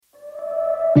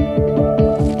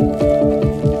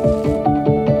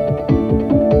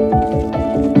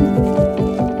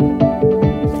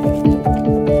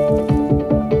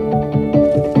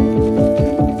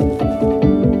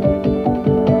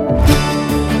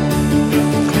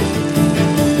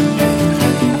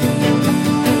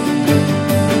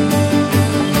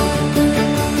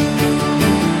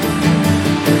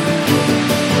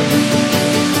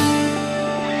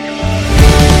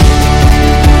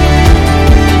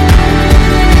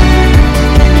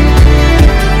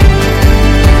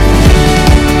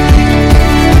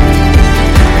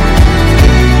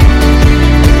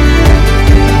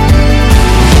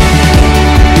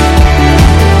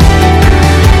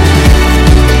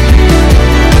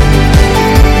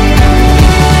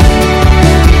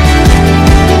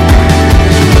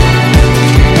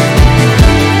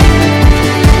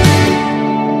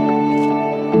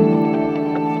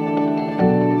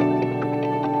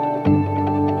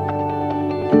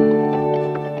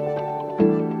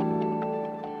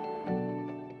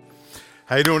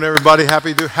How you doing, everybody?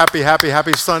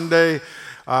 Happy Sunday.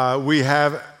 We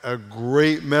have a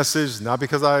great message, not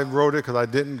because I wrote it, because I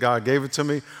didn't. God gave it to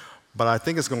me, but I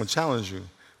think it's going to challenge you. I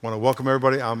want to welcome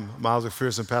everybody. I'm Miles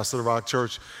McPherson, pastor of Rock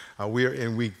Church. We are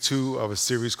in week 2 of a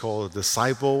series called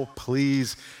Disciple.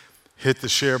 Please hit the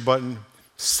share button.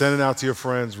 Send it out to your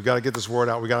friends. We got to get this word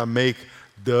out. We got to make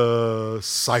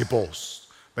disciples.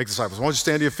 Make disciples. Why don't you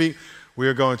stand to your feet? We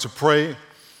are going to pray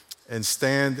and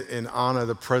stand in honor of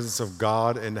the presence of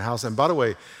God in the house. And by the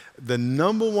way, the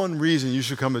number one reason you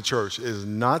should come to church is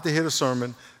not to hear a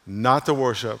sermon, not to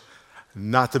worship,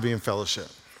 not to be in fellowship.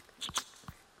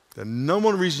 The number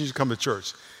one reason you should come to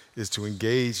church is to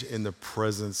engage in the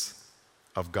presence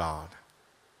of God.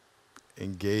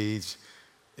 Engage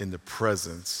in the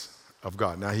presence of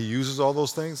God. Now, he uses all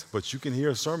those things, but you can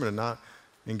hear a sermon and not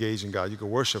engage in God. You can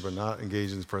worship and not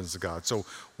engage in the presence of God. So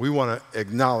we want to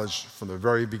acknowledge from the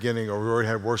very beginning, or we already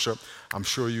had worship. I'm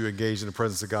sure you engaged in the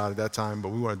presence of God at that time, but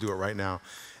we want to do it right now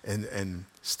and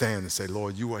stand and say,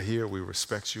 Lord, you are here. We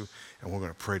respect you, and we're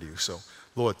going to pray to you. So,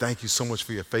 Lord, thank you so much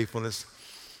for your faithfulness.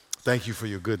 Thank you for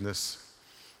your goodness.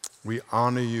 We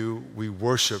honor you. We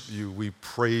worship you. We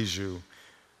praise you.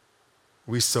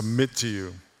 We submit to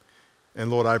you.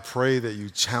 And Lord, I pray that you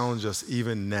challenge us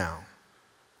even now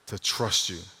to trust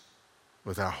you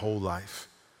with our whole life.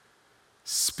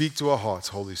 Speak to our hearts,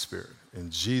 Holy Spirit.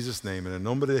 In Jesus' name, in the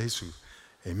nombre de Jesús,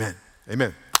 amen.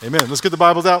 Amen. Amen. Let's get the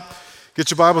Bibles out. Get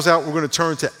your Bibles out. We're going to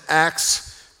turn to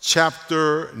Acts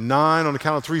chapter 9. On the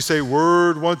count of 3, say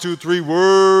word. 1, 2, 3,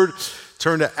 word.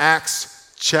 Turn to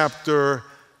Acts chapter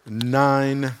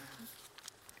 9.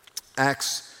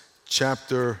 Acts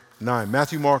chapter 9.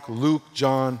 Matthew, Mark, Luke,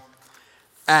 John,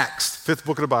 Acts, 5th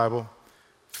book of the Bible.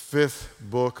 5th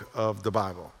book of the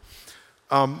Bible.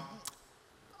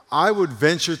 I would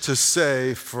venture to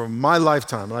say for my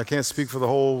lifetime, and I can't speak for the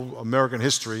whole American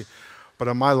history, but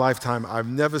in my lifetime, I've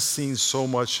never seen so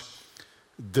much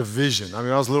division. I mean,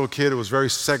 when I was a little kid, it was very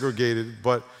segregated,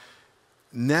 but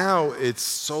now it's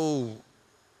so,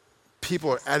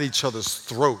 people are at each other's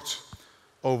throat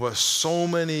over so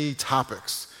many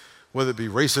topics, whether it be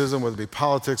racism, whether it be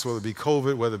politics, whether it be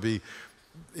COVID, whether it be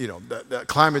that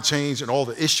climate change and all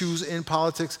the issues in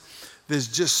politics. There's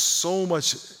just so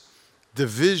much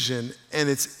division, and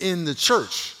it's in the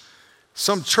church.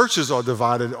 Some churches are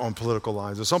divided on political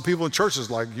lines. There's some people in churches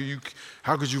like,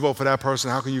 how could you vote for that person?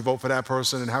 How can you vote for that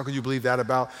person? And how can you believe that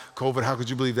about COVID? How could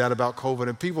you believe that about COVID?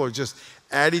 And people are just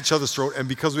at each other's throat. And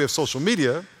because we have social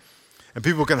media and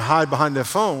people can hide behind their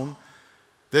phone,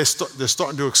 they're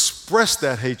starting to express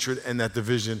that hatred and that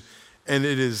division. And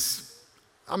it is,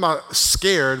 I'm not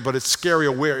scared, but it's scary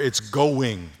where it's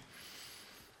going.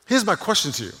 Here's my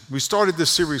question to you. We started this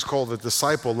series called The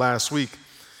Disciple last week,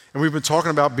 and we've been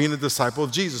talking about being a disciple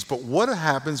of Jesus. But what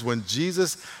happens when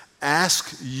Jesus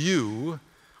asks you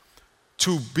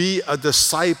to be a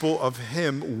disciple of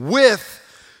him with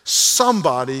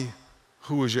somebody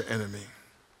who is your enemy?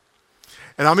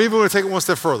 And I'm even going to take it one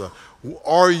step further.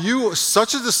 Are you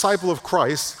such a disciple of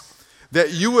Christ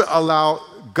that you would allow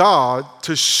God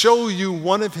to show you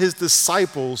one of his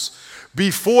disciples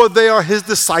before they are his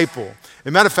disciple? As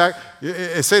a matter of fact,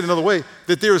 and say it another way,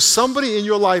 that there is somebody in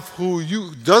your life who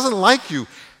doesn't like you,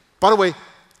 by the way,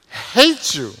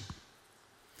 hates you.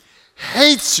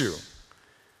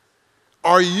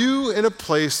 Are you in a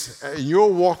place in your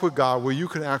walk with God where you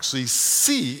can actually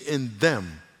see in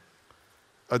them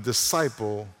a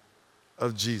disciple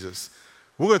of Jesus?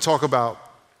 We're going to talk about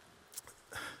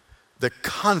the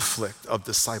conflict of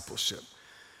discipleship.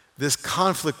 This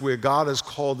conflict where God has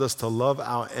called us to love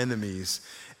our enemies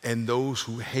and those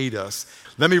who hate us.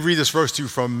 Let me read this verse to you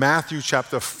from Matthew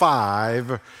chapter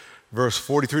 5, verse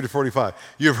 43 to 45.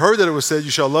 You've heard that it was said,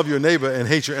 you shall love your neighbor and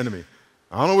hate your enemy.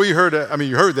 I don't know where you heard that. I mean,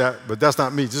 you heard that, but that's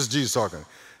not me. This is Jesus talking.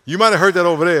 You might have heard that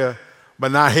over there,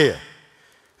 but not here.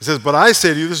 It says, but I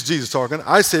say to you, this is Jesus talking,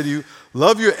 I say to you,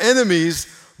 love your enemies,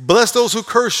 bless those who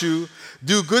curse you,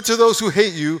 do good to those who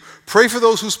hate you, pray for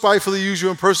those who spitefully use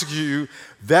you and persecute you,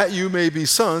 that you may be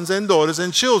sons and daughters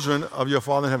and children of your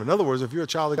Father in heaven. In other words, if you're a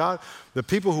child of God, the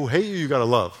people who hate you, you got to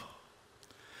love.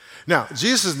 Now,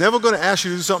 Jesus is never going to ask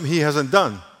you to do something he hasn't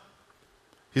done.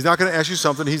 He's not going to ask you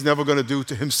something he's never going to do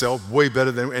to himself way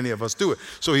better than any of us do it.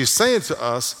 So he's saying to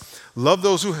us, love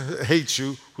those who hate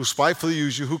you, who spitefully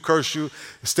use you, who curse you,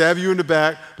 stab you in the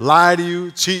back, lie to you,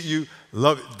 cheat you.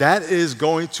 Love. That is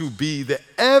going to be the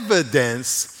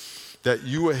evidence that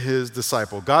you are his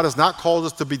disciple. God has not called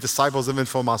us to be disciples of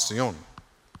information.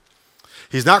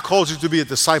 He's not called you to be a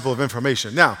disciple of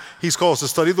information. Now, he's called us to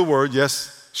study the word,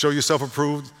 yes, show yourself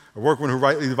approved, a workman who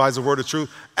rightly divides the word of truth,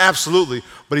 absolutely.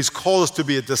 But he's called us to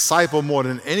be a disciple more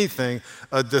than anything,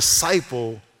 a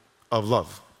disciple of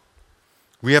love.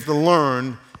 We have to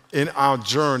learn in our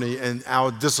journey and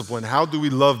our discipline, how do we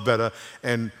love better?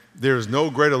 And there is no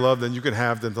greater love than you can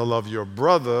have than to love your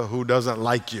brother who doesn't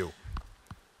like you.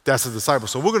 That's a disciple.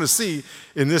 So we're going to see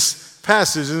in this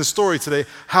passage, in this story today,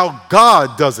 how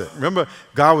God does it. Remember,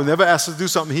 God will never ask us to do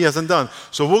something he hasn't done.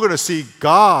 So we're going to see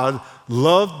God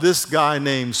love this guy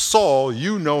named Saul.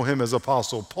 You know him as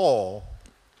Apostle Paul,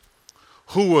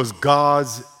 who was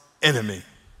God's enemy.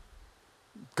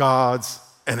 God's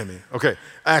enemy. Okay,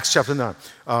 Acts chapter 9.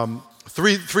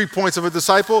 Three points of a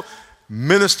disciple: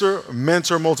 minister,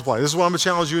 mentor, multiply. This is what I'm going to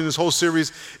challenge you in this whole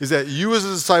series, is that you as a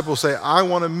disciple say, I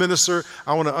want to minister,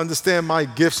 I want to understand my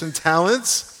gifts and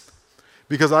talents,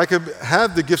 because I could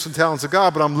have the gifts and talents of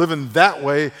God, but I'm living that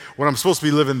way when I'm supposed to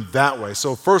be living that way.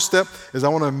 So first step is I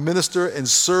want to minister and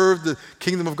serve the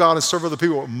kingdom of God and serve other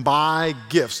people with my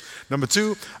gifts. Number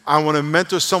two, I want to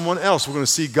mentor someone else. We're going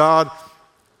to see God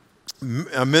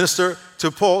minister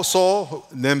to Saul,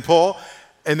 and then Paul,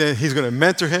 and then he's going to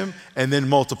mentor him and then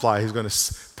multiply. He's going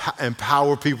to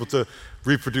empower people to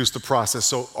reproduce the process.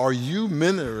 So are you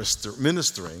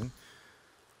ministering,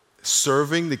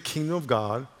 serving the kingdom of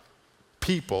God,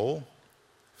 people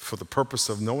for the purpose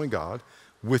of knowing God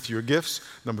with your gifts?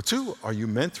 Number two, are you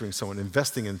mentoring someone,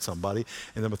 investing in somebody?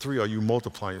 And number three, are you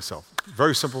multiplying yourself?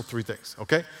 Very simple, three things,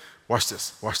 okay? Watch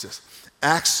this.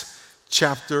 Acts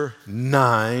chapter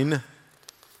 9,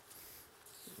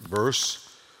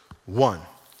 verse 1.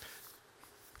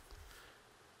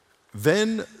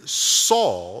 Then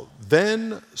Saul.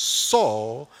 Now,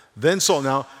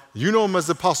 you know him as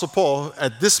the Apostle Paul.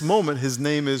 At this moment, his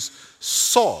name is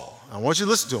Saul. I want you to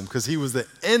listen to him because he was the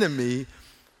enemy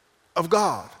of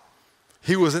God.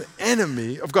 He was an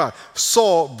enemy of God.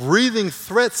 Saul, breathing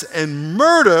threats and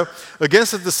murder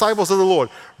against the disciples of the Lord.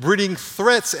 Breathing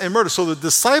threats and murder. So the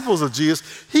disciples of Jesus,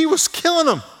 he was killing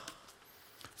them,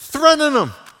 threatening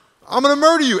them. I'm going to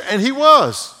murder you. And he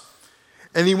was.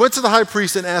 And he went to the high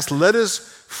priest and asked letters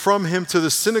from him to the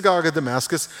synagogue of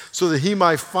Damascus so that he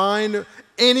might find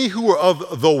any who were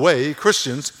of the way,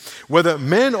 Christians, whether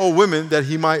men or women, that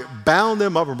he might bound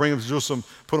them up and bring them to Jerusalem,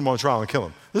 put them on trial and kill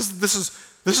them. This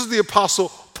is the Apostle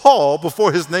Paul.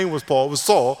 Before his name was Paul, it was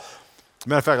Saul.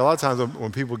 Matter of fact, a lot of times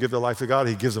when people give their life to God,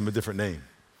 he gives them a different name.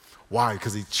 Why?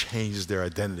 Because he changes their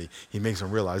identity. He makes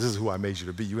them realize, this is who I made you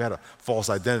to be. You had a false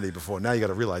identity before. Now you got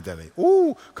a real identity.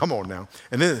 Ooh, come on now.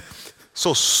 And then,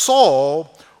 so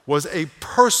Saul was a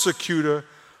persecutor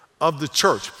of the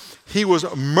church. He was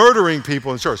murdering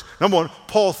people in the church. Number one,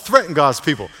 Paul threatened God's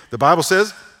people. The Bible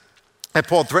says that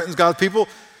Paul threatens God's people.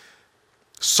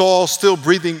 Saul, still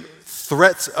breathing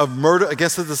threats of murder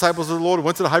against the disciples of the Lord,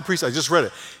 went to the high priest. I just read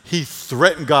it. He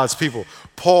threatened God's people.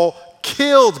 Paul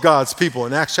killed God's people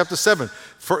in Acts chapter 7.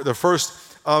 The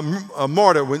first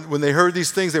martyr, when they heard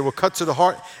these things, they were cut to the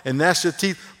heart and gnashed their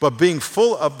teeth. But being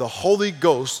full of the Holy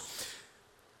Ghost,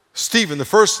 Stephen, the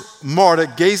first martyr,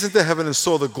 gazed into heaven and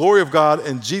saw the glory of God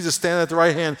and Jesus standing at the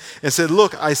right hand and said,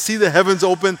 look, I see the heavens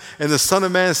open and the Son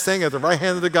of Man standing at the right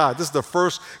hand of the God. This is the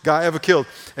first guy ever killed.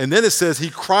 And then it says he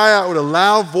cried out with a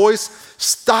loud voice,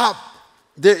 stop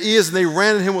their ears, and they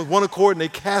ran at him with one accord, and they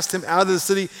cast him out of the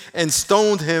city and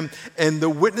stoned him. And the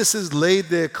witnesses laid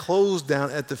their clothes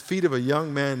down at the feet of a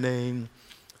young man named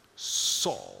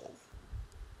Saul.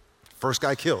 First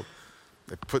guy killed.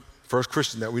 They put first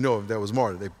Christian that we know of that was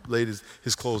martyred. They laid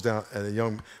his clothes down at a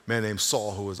young man named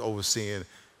Saul who was overseeing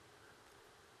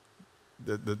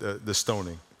the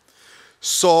stoning.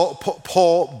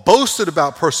 Paul boasted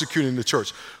about persecuting the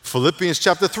church. Philippians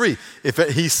chapter 3,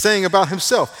 he's saying about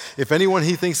himself, if anyone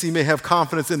he thinks he may have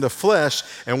confidence in the flesh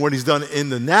and what he's done in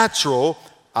the natural,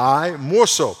 I more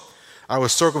so. I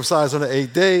was circumcised on the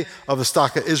 8th day of the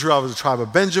stock of Israel. I was the tribe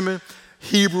of Benjamin,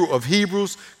 Hebrew of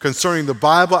Hebrews. Concerning the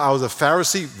Bible, I was a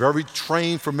Pharisee, very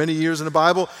trained for many years in the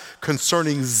Bible.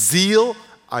 Concerning zeal,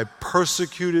 I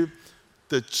persecuted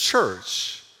the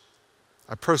church.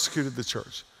 I persecuted the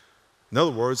church. In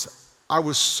other words, I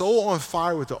was so on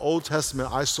fire with the Old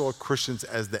Testament, I saw Christians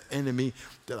as the enemy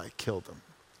that I killed them.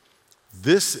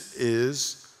 This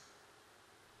is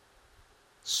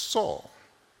Saul,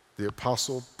 the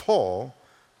Apostle Paul,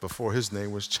 before his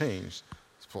name was changed.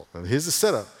 Now, here's the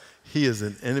setup. He is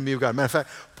an enemy of God. Matter of fact,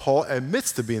 Paul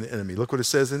admits to being an enemy. Look what it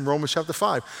says in Romans chapter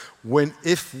 5.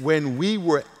 When we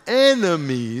were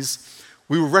enemies,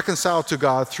 we were reconciled to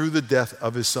God through the death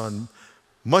of his son.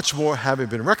 Much more, having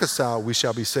been reconciled, we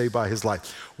shall be saved by his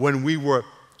life. When we were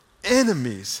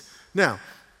enemies. Now,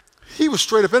 he was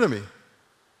straight up enemy.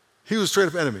 He was straight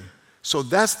up enemy. So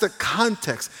that's the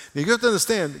context. Now, you have to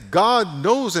understand, God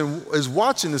knows and is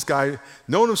watching this guy,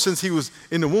 known him since he was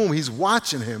in the womb. He's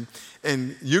watching him,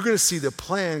 and you're going to see the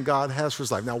plan God has for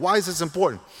his life. Now, why is this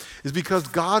important? It's because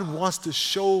God wants to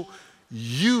show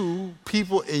you,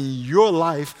 people in your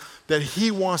life, that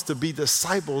he wants to be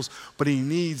disciples, but he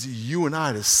needs you and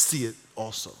I to see it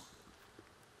also.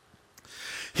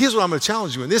 Here's what I'm going to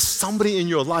challenge you. And there's somebody in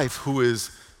your life who is,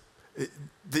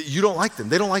 that you don't like them.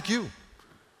 They don't like you.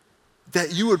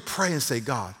 That you would pray and say,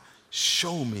 God,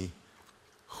 show me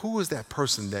who is that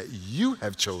person that you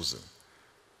have chosen,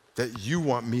 that you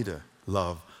want me to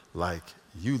love like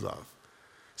you love.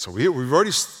 So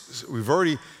we've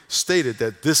already stated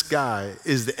that this guy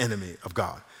is the enemy of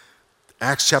God.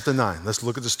 Acts chapter 9, let's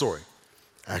look at the story.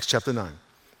 Acts chapter 9.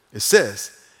 It says,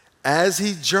 as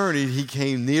he journeyed, he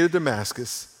came near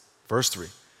Damascus, verse 3,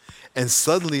 and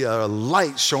suddenly a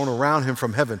light shone around him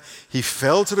from heaven. He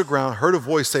fell to the ground, heard a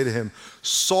voice say to him,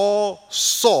 Saul,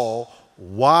 Saul,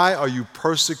 why are you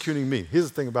persecuting me? Here's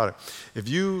the thing about it. If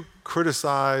you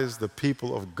criticize the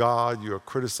people of God, you are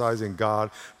criticizing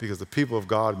God, because the people of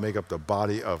God make up the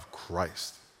body of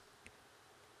Christ.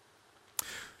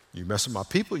 You mess with my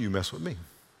people, you mess with me.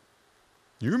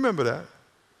 You remember that.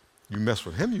 You mess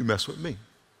with him, you mess with me.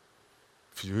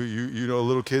 If you know a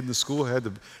little kid in the school had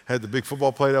the big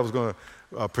football player that was going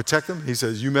to protect him. He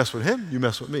says, you mess with him, you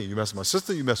mess with me. You mess with my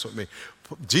sister, you mess with me.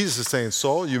 Jesus is saying,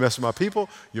 Saul, you mess with my people,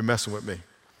 you're messing with me.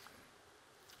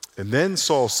 And then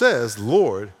Saul says,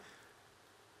 Lord,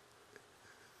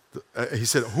 he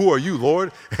said, who are you,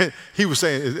 Lord? And he was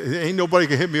saying, ain't nobody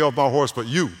can hit me off my horse but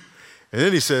you. And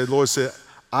then he said, Lord said,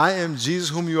 I am Jesus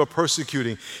whom you are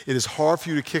persecuting. It is hard for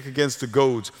you to kick against the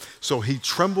goads. So he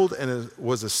trembled and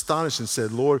was astonished and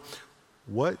said, Lord,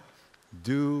 what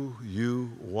do you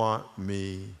want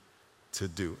me to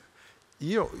do?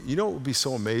 You know what would be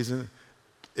so amazing?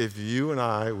 If you and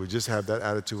I would just have that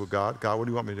attitude with God. God, what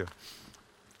do you want me to do?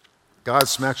 God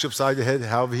smacks you upside your head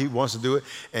however he wants to do it,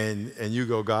 and you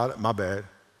go, God, my bad.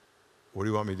 What do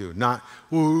you want me to do? Not,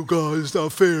 oh, God, it's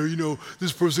not fair. You know,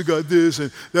 this person got this and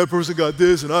that person got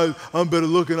this and I'm better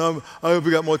looking. I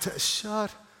got more time.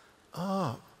 Shut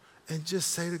up and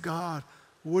just say to God,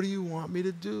 what do you want me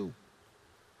to do?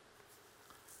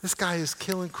 This guy is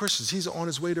killing Christians. He's on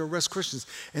his way to arrest Christians.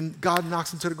 And God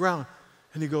knocks him to the ground.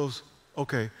 And he goes,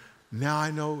 okay, now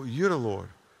I know you're the Lord.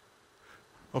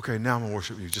 Okay, now I'm going to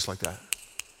worship you just like that.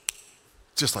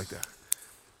 Just like that.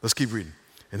 Let's keep reading.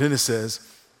 And then it says,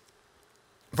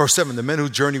 verse 7, the men who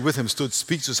journeyed with him stood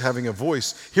speechless, hearing a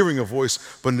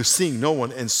voice, but seeing no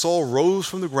one. And Saul rose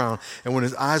from the ground, and when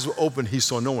his eyes were opened, he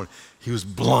saw no one. He was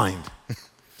blind.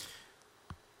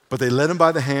 But they led him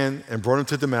by the hand and brought him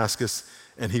to Damascus,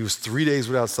 and he was 3 days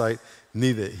without sight,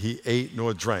 neither he ate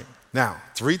nor drank. Now,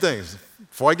 3 things.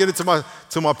 Before I get into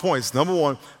my points, number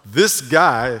 1, this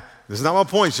guy, this is not my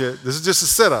point yet, this is just a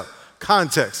setup,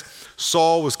 context.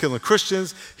 Saul was killing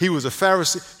Christians. He was a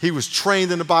Pharisee. He was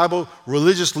trained in the Bible,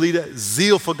 religious leader,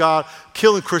 zeal for God,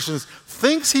 killing Christians,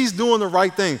 thinks he's doing the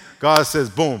right thing. God says,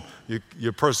 boom,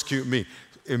 you're persecuting me.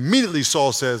 Immediately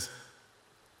Saul says,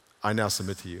 I now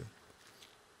submit to you.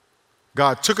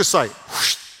 God took a sight,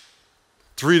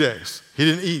 3 days. He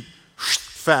didn't eat,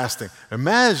 fasting.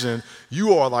 Imagine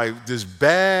you are like this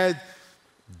bad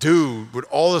dude with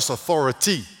all this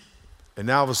authority. And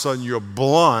now all of a sudden you're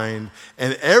blind,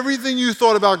 and everything you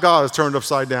thought about God is turned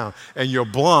upside down, and you're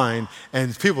blind,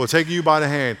 and people are taking you by the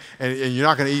hand, and you're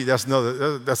not going to eat.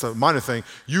 That's a minor thing.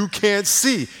 You can't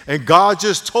see, and God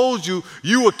just told you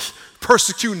you were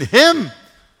persecuting him.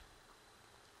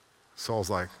 Saul's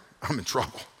like, I'm in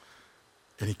trouble.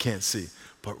 and he can't see.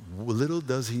 But little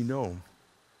does he know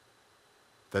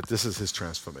that this is his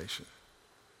transformation,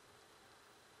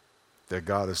 that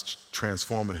God is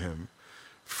transforming him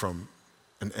from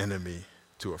an enemy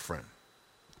to a friend.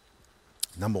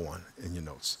 Number one in your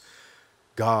notes,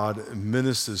 God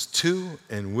ministers to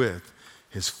and with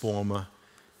his former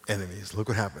enemies. Look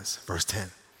what happens. Verse 10.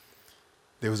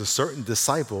 There was a certain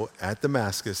disciple at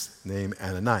Damascus named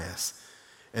Ananias.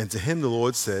 And to him the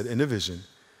Lord said in a vision,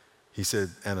 he said,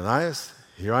 Ananias,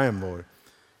 here I am, Lord.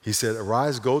 He said,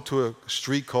 arise, go to a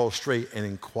street called Straight and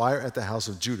inquire at the house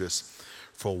of Judas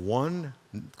for one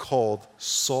called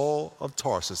Saul of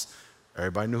Tarsus.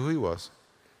 Everybody knew who he was.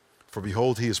 For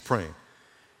behold, he is praying.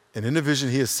 And in the vision,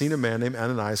 he has seen a man named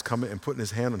Ananias coming and putting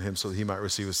his hand on him so that he might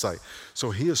receive his sight. So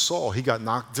he is Saul. He got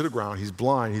knocked to the ground. He's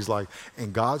blind. He's like,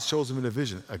 and God shows him in a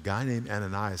vision, a guy named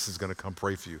Ananias is going to come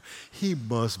pray for you. He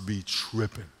must be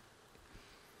tripping.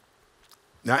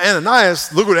 Now,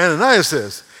 Ananias, look what Ananias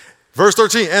says. Verse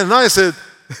 13, Ananias said,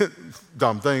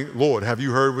 dumb thing, Lord, have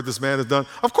you heard what this man has done?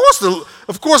 Of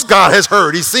course God has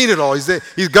heard. He's seen it all.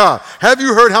 He's God. Have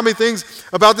you heard how many things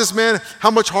about this man,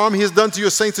 how much harm he has done to your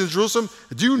saints in Jerusalem?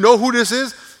 Do you know who this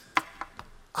is?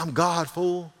 I'm God,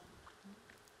 fool.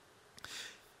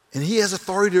 And he has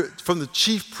authority from the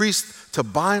chief priest to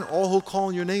bind all who call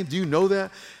on your name. Do you know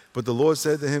that? But the Lord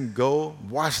said to him, go,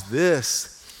 watch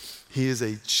this. He is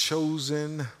a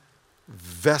chosen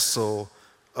vessel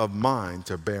of mine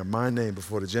to bear my name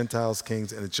before the Gentiles,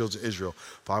 kings, and the children of Israel.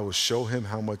 For I will show him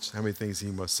how many things he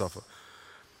must suffer.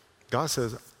 God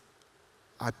says,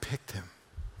 I picked him.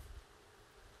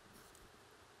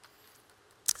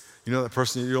 You know that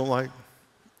person you don't like?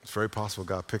 It's very possible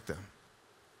God picked them.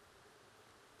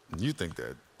 And you think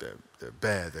they're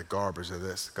bad, they're garbage, they're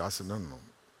this. God said, no.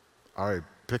 I already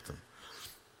picked them.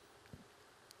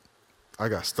 I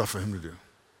got stuff for him to do.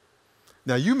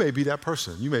 Now, you may be that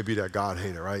person. You may be that God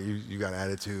hater, right? You got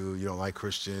attitude. You don't like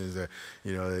Christians.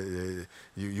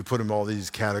 You put them in all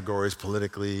these categories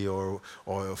politically or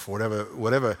for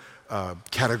whatever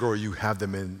category you have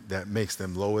them in that makes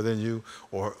them lower than you,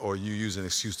 or you use an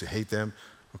excuse to hate them.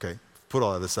 Okay, put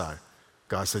all that aside.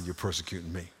 God said, you're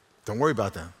persecuting me. Don't worry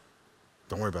about them.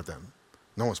 Don't worry about them.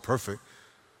 No one's perfect.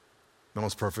 No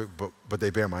one's perfect, but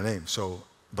they bear my name.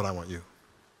 But I want you.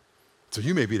 So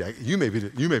you may be that. You may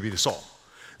be the Saul.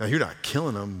 Now you're not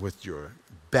killing them with your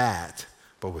bat,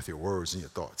 but with your words and your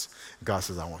thoughts. God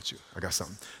says, I want you. I got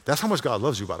something. That's how much God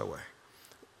loves you, by the way.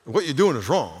 What you're doing is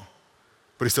wrong,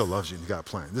 but he still loves you and he's got a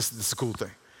plan. This is a cool thing.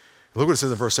 Look what it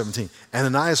says in verse 17.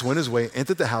 Ananias went his way,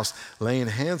 entered the house, laying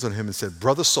hands on him and said,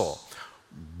 Brother Saul.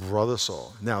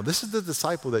 Now, this is the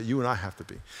disciple that you and I have to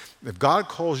be. If God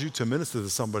calls you to minister to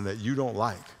someone that you don't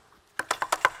like,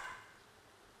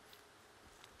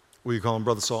 will you call him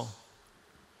Brother Saul?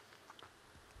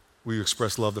 Will you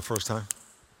express love the first time?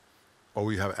 Or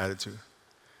will you have attitude?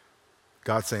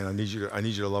 God's saying, I need you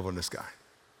to love on this guy.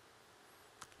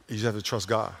 You just have to trust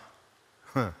God.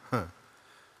 Because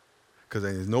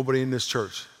there's nobody in this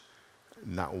church,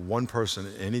 not one person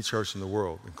in any church in the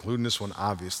world, including this one,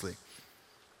 obviously,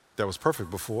 that was perfect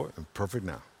before and perfect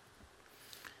now.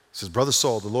 It says, Brother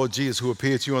Saul, the Lord Jesus, who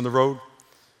appeared to you on the road,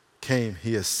 came.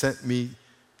 He has sent me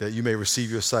that you may receive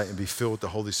your sight and be filled with the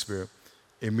Holy Spirit.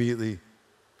 Immediately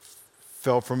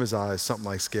fell from his eyes something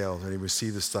like scales, and he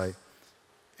received his sight,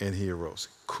 and he arose.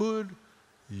 Could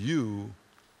you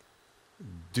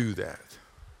do that?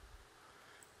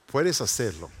 Puedes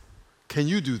hacerlo. Can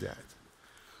you do that?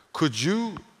 Could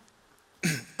you,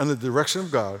 in the direction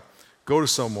of God, go to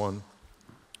someone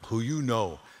who you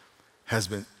know has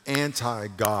been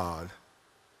anti-God,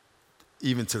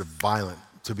 even to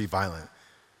be violent?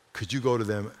 Could you go to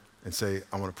them and say,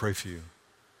 I want to pray for you?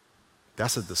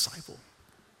 That's a disciple.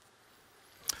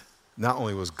 Not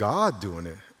only was God doing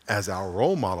it as our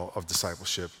role model of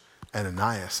discipleship,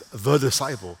 Ananias, the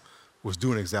disciple, was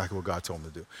doing exactly what God told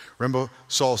him to do. Remember,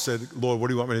 Saul said, Lord, what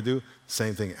do you want me to do?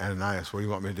 Same thing, Ananias, what do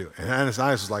you want me to do? And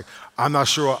Ananias was like, I'm not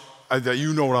sure that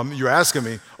you know what you're asking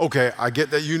me. Okay, I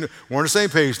get that we're on the same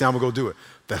page, now I'm going to go do it.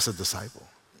 That's a disciple.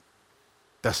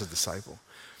 That's a disciple.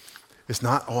 It's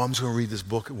not, I'm just going to read this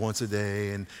book once a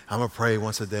day, and I'm going to pray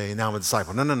once a day, and now I'm a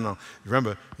disciple. No.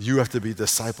 Remember, you have to be a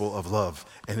disciple of love,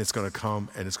 and it's going to come,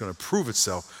 and it's going to prove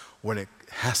itself when it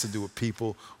has to do with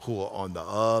people who are on the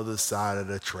other side of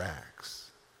the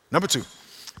tracks. Number 2,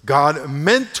 God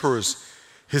mentors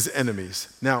his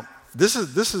enemies. Now, this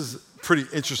is pretty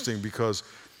interesting because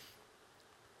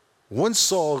once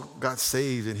Saul got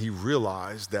saved and he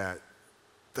realized that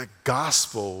the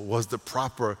gospel was the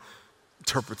proper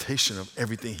interpretation of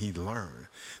everything he learned,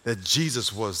 that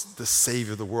Jesus was the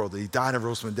Savior of the world, that he died and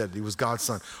rose from the dead, that he was God's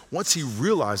son. Once he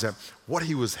realized that what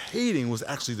he was hating was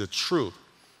actually the truth,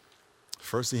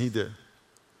 first thing he did,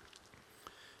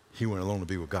 he went alone to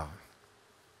be with God.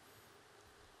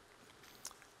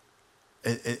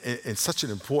 And it's such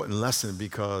an important lesson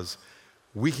because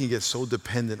we can get so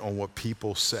dependent on what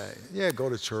people say. Yeah, go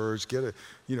to church,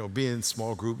 be in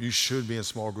small group. You should be in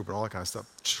small group and all that kind of stuff.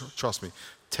 Trust me,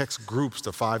 text groups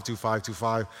to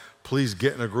 52525. Please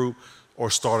get in a group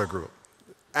or start a group.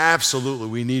 Absolutely,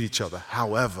 we need each other.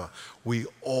 However, we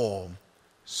all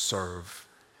serve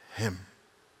him.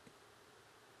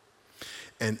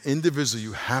 And individually,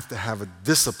 you have to have a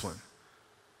discipline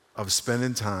of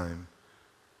spending time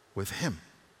with him.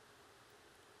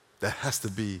 That has to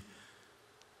be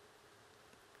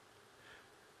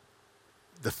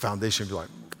the foundation of your life.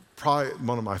 Probably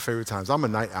one of my favorite times. I'm a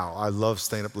night owl. I love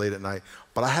staying up late at night,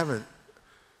 but I haven't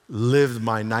lived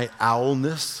my night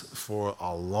owlness for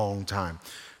a long time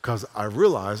because I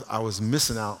realized I was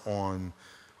missing out on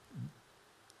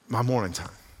my morning time.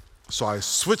 So I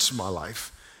switched my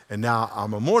life, and now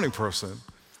I'm a morning person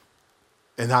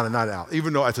and not a night owl,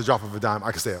 even though at the drop of a dime,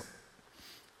 I can stay up.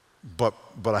 But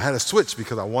I had to switch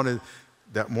because I wanted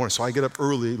that morning. So I get up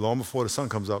early, long before the sun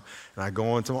comes up, and I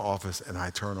go into my office and I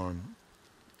turn on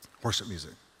worship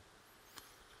music.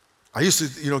 I used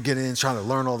to, get in trying to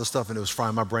learn all this stuff, and it was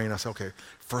frying my brain. I said, okay,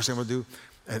 first thing I'm going to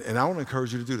do, and I want to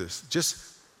encourage you to do this.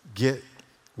 Just get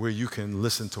where you can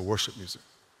listen to worship music.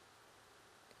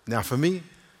 Now, for me,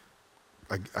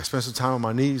 I spend some time on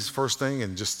my knees first thing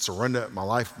and just surrender my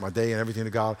life, my day, and everything to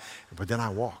God. But then I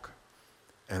walk,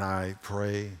 and I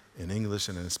pray in English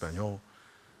and in Espanol.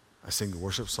 I sing the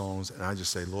worship songs, and I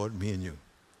just say, Lord, me and you.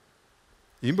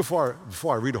 Even before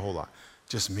I read a whole lot,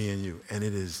 just me and you. And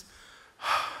it is,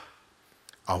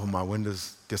 I open my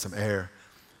windows, get some air,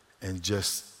 and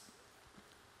just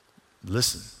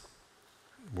listen,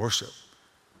 worship,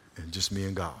 and just me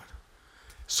and God.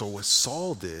 So what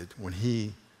Saul did when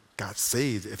he got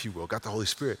saved, if you will, got the Holy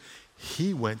Spirit,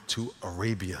 he went to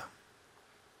Arabia.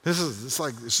 It's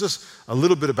just a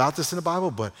little bit about this in the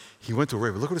Bible, but he went to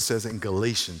Arabia. Look what it says in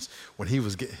Galatians when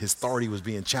his authority was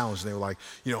being challenged. And they were like,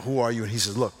 who are you? And he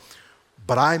says, look,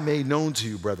 but I made known to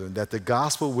you, brethren, that the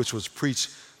gospel which was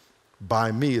preached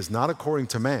by me is not according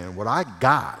to man. What I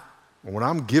got, what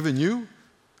I'm giving you,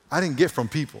 I didn't get from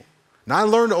people. Now I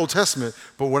learned the Old Testament,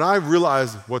 but when I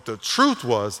realized what the truth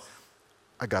was,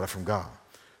 I got it from God.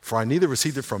 For I neither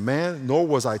received it from man, nor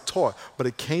was I taught, but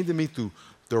it came to me through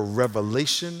the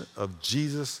revelation of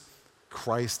Jesus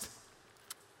Christ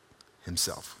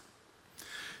himself.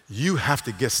 You have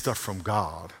to get stuff from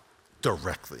God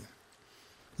directly.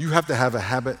 You have to have a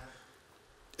habit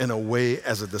in a way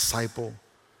as a disciple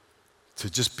to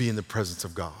just be in the presence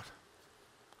of God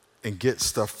and get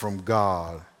stuff from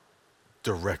God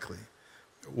directly.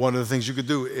 One of the things you could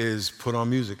do is put on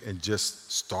music and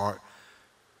just start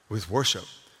with worship.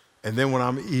 And then when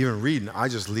I'm even reading, I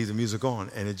just leave the music on,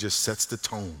 and it just sets the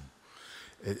tone.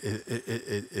 It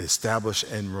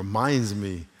establishes and reminds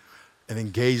me and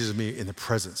engages me in the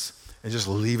presence. And just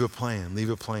leave it playing.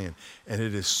 And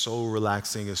it is so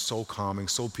relaxing, it's so calming,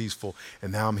 so peaceful.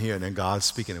 And now I'm here, and then God's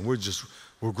speaking, and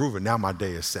we're grooving. Now my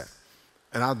day is set.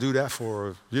 And I'll do that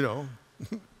for,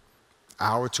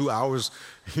 hour, 2 hours,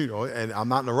 and I'm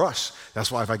not in a rush.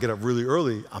 That's why if I get up really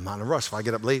early, I'm not in a rush. If I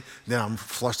get up late, then I'm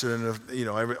flustered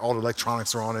and, all the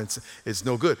electronics are on and it's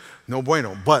no good, no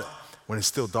bueno. But when it's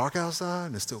still dark outside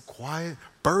and it's still quiet,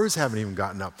 birds haven't even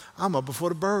gotten up. I'm up before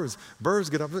the birds. Birds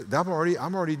get up.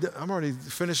 I'm already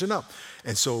finishing up.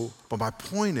 And so, but my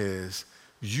point is,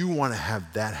 you want to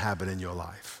have that habit in your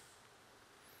life.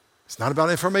 It's not about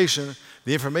information.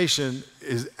 The information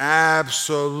is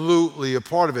absolutely a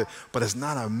part of it, but it's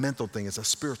not a mental thing, it's a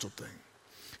spiritual thing.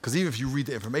 Because even if you read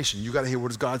the information, you got to hear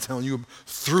what is God telling you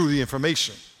through the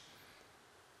information.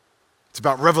 It's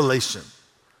about revelation.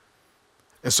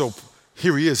 And so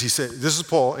here he is. He said, this is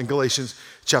Paul in Galatians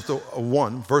chapter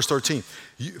 1, verse 13.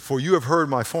 For you have heard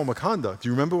my former conduct. Do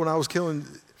you remember when I was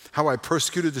how I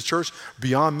persecuted the church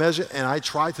beyond measure, and I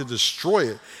tried to destroy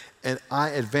it? And I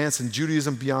advanced in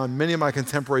Judaism beyond many of my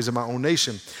contemporaries in my own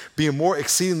nation, being more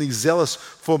exceedingly zealous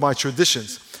for my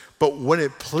traditions. But when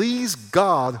it pleased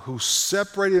God who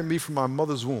separated me from my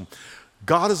mother's womb,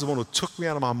 God is the one who took me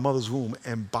out of my mother's womb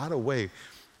and, by the way,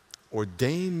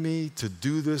 ordained me to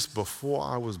do this before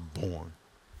I was born.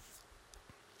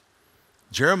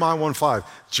 Jeremiah 1:5.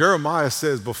 Jeremiah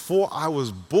says, before I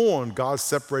was born, God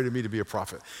separated me to be a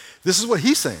prophet. This is what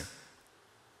he's saying.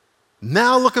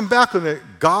 Now looking back on it,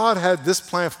 God had this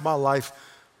plan for my life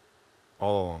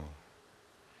all along.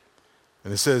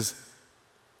 And it says,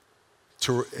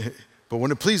 to, but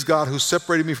when it pleased God who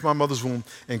separated me from my mother's womb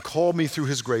and called me through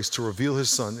his grace to reveal his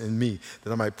son in me,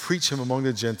 that I might preach him among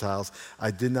the Gentiles,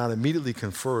 I did not immediately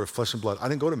confer with flesh and blood. I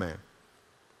didn't go to man.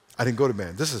 I didn't go to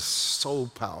man. This is so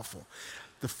powerful.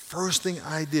 The first thing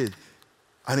I did,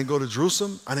 I didn't go to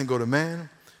Jerusalem. I didn't go to man.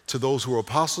 To those who were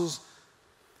apostles,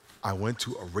 I went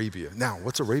to Arabia. Now,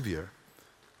 what's Arabia?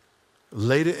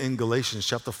 Later in Galatians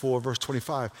chapter 4, verse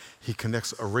 25, he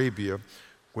connects Arabia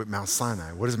with Mount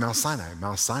Sinai. What is Mount Sinai?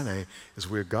 Mount Sinai is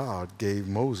where God gave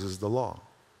Moses the law.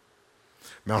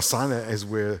 Mount Sinai is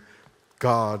where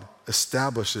God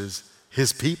establishes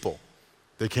his people.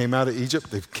 They came out of Egypt,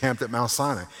 they camped at Mount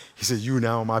Sinai. He said, you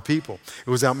now are my people. It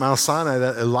was at Mount Sinai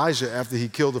that Elijah, after he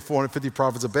killed the 450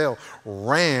 prophets of Baal,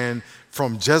 ran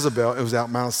from Jezebel. It was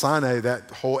at Mount Sinai, that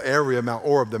whole area, Mount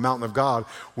Oreb, the mountain of God,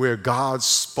 where God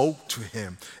spoke to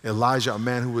him. Elijah, a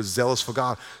man who was zealous for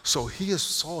God. So he is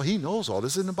Saul, he knows all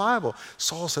this in the Bible.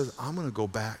 Saul says, I'm going to go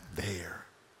back there,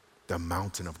 the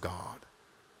mountain of God,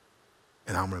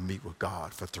 and I'm going to meet with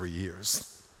God for 3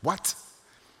 years. What?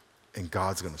 And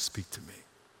God's going to speak to me.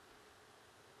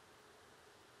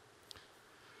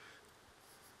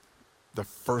 The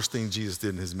first thing Jesus did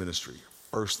in his ministry,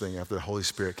 first thing after the Holy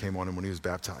Spirit came on him when he was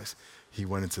baptized, he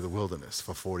went into the wilderness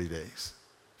for 40 days.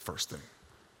 First thing.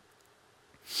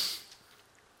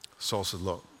 Saul said,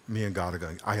 look, me and God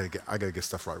I gotta get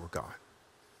stuff right with God.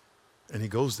 And he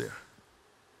goes there.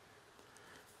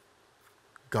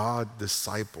 God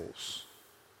disciples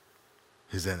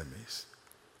his enemies,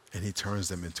 and he turns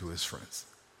them into his friends,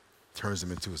 turns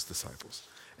them into his disciples.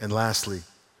 And lastly,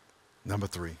 number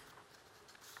 3,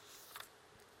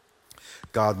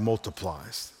 God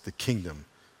multiplies the kingdom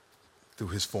through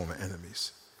his former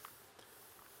enemies.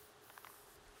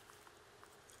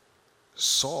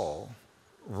 Saul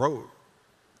wrote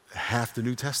half the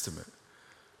New Testament.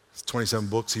 It's 27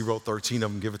 books. He wrote 13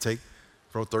 of them, give or take.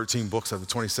 Wrote 13 books out of the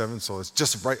 27, so it's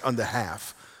just right under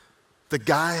half. The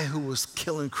guy who was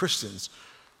killing Christians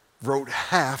wrote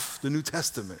half the New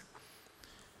Testament.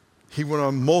 He went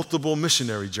on multiple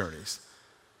missionary journeys.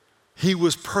 He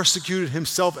was persecuted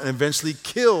himself and eventually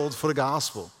killed for the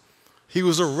gospel. He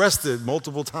was arrested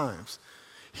multiple times.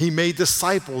 He made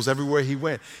disciples everywhere he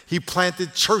went. He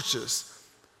planted churches.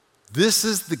 This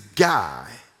is the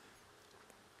guy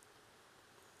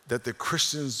that the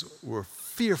Christians were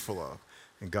fearful of.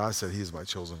 And God said, he is my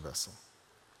chosen vessel.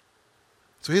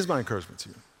 So here's my encouragement to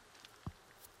you.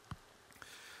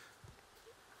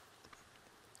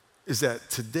 Is that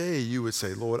today you would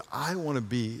say, Lord, I want to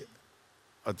be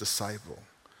a disciple.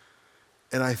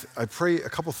 And I pray a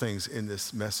couple things in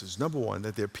this message. Number one,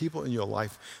 that there are people in your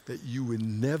life that you would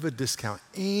never discount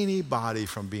anybody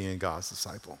from being God's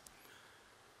disciple.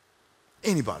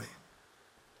 Anybody.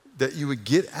 That you would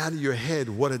get out of your head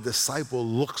what a disciple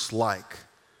looks like,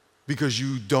 because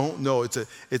you don't know.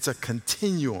 It's a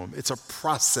continuum. It's a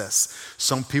process.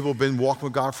 Some people have been walking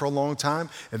with God for a long time,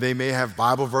 and they may have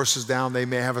Bible verses down. They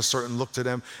may have a certain look to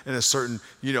them and a certain,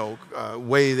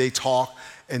 way they talk.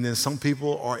 And then some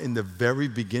people are in the very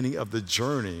beginning of the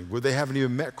journey where they haven't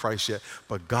even met Christ yet,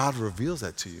 but God reveals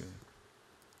that to you.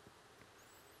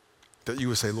 That you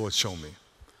would say, Lord, show me.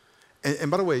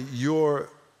 And by the way, your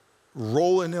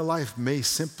role in their life may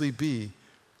simply be,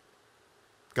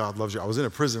 God loves you. I was in a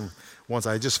prison once.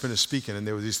 I had just finished speaking, and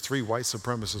there were these 3 white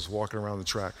supremacists walking around the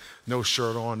track, no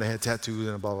shirt on. They had tattoos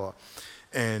and blah, blah, blah.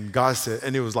 And God said,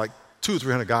 and it was like 200 or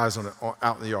 300 guys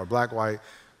out in the yard, black, white,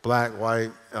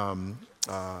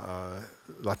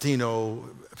 Latino,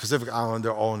 Pacific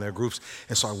Islander, all in their groups.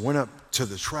 And so I went up to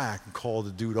the track and called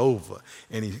the dude over.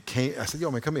 And he came. I said, yo,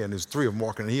 man, come here. And there's 3 of them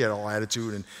walking, and he had all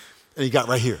attitude, and he got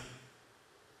right here.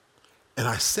 And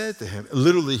I said to him,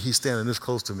 literally, he's standing this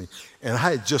close to me, and I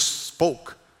had just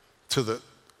spoke to the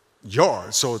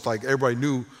yard, so it's like everybody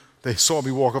knew. They saw me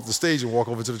walk off the stage and walk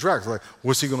over to the track. It's like,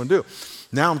 what's he going to do?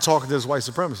 Now I'm talking to this white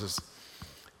supremacist,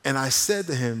 and I said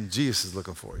to him, Jesus is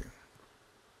looking for you.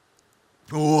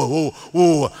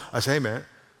 Whoa. I said, hey, man,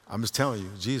 I'm just telling you,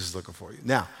 Jesus is looking for you.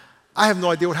 Now, I have no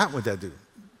idea what happened with that dude.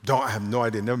 I have no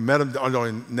idea. Never met him.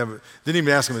 Didn't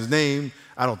even ask him his name.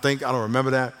 I don't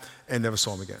remember that, and never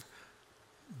saw him again.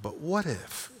 But what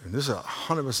if, and this is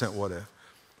 100%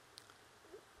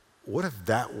 what if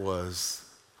that was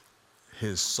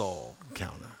his Saul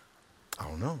encounter? I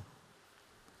don't know.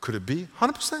 Could it be?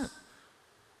 100%.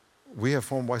 We have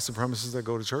former white supremacists that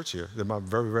go to church here. They're my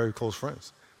very, very close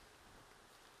friends.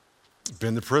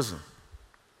 Been to prison.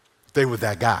 They were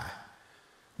that guy.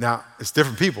 Now, it's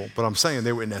different people, but I'm saying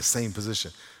they were in that same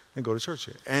position and go to church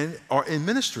here and are in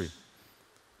ministry.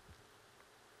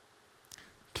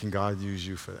 Can God use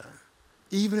you for that?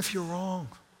 Even if you're wrong.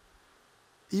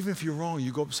 Even if you're wrong,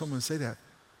 you go up to someone and say that.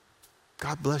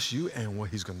 God bless you and what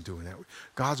he's going to do in that.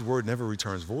 God's word never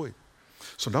returns void.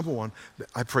 So number one,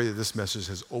 I pray that this message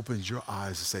has opened your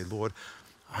eyes to say, Lord,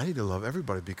 I need to love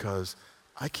everybody because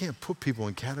I can't put people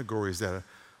in categories that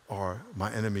are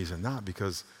my enemies and not,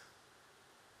 because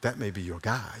that may be your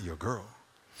guy, your girl.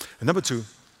 And number two,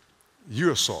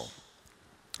 you're Saul.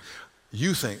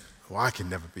 You think, well, I can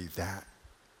never be that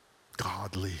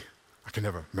godly. I can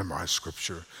never memorize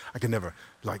scripture. I can never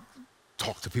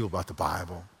talk to people about the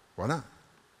Bible. Why not?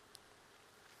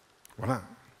 Why not?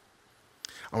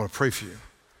 I want to pray for you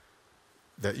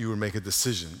that you would make a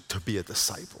decision to be a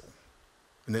disciple,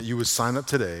 and that you would sign up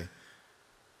today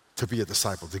to be a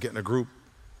disciple, to get in a group.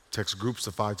 Text groups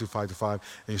to 52525,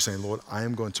 and you're saying, Lord, I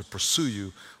am going to pursue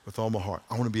you with all my heart.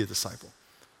 I want to be a disciple.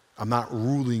 I'm not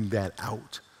ruling that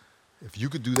out. If you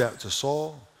could do that to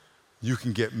Saul, you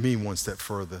can get me one step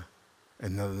further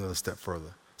and another step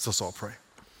further. So let's all pray.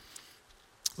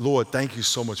 Lord, thank you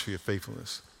so much for your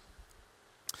faithfulness.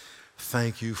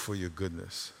 Thank you for your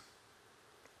goodness.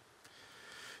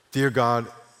 Dear God,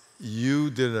 you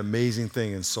did an amazing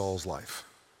thing in Saul's life.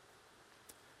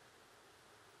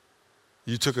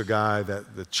 You took a guy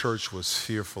that the church was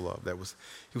fearful of,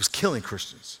 he was killing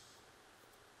Christians.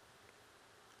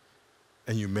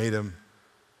 And you made him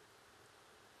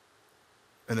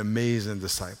an amazing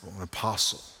disciple, an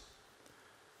apostle,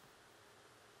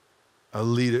 a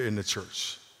leader in the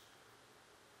church.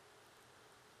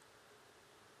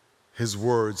 His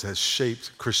words has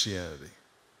shaped Christianity,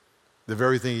 the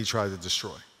very thing he tried to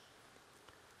destroy.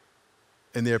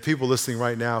 And there are people listening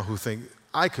right now who think,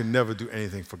 I could never do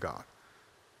anything for God.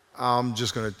 I'm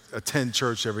just going to attend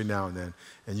church every now and then.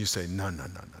 And you say, no.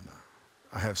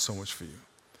 I have so much for you.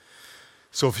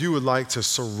 So if you would like to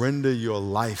surrender your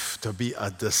life to be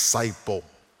a disciple,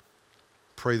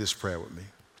 pray this prayer with me.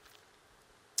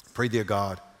 Pray, dear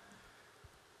God,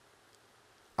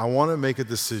 I want to make a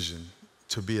decision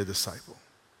to be a disciple.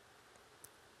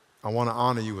 I want to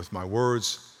honor you with my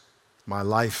words, my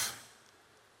life.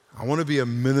 I want to be a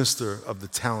minister of the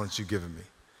talents you've given me.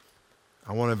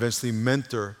 I want to eventually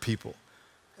mentor people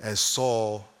as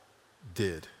Saul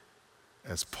did,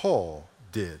 as Paul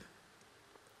did.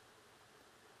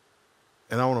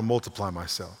 And I want to multiply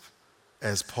myself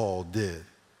as Paul did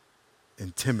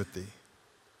in Timothy,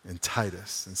 in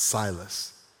Titus, and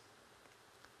Silas.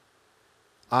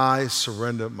 I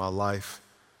surrender my life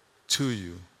to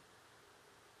you.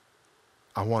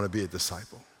 I want to be a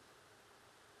disciple.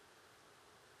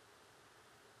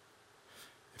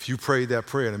 If you prayed that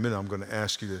prayer, in a minute I'm going to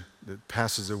ask you, the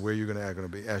passages of where you're going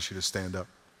to ask you to stand up.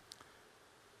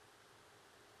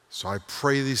 So I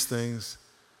pray these things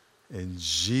in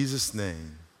Jesus'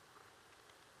 name.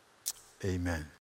 Amen.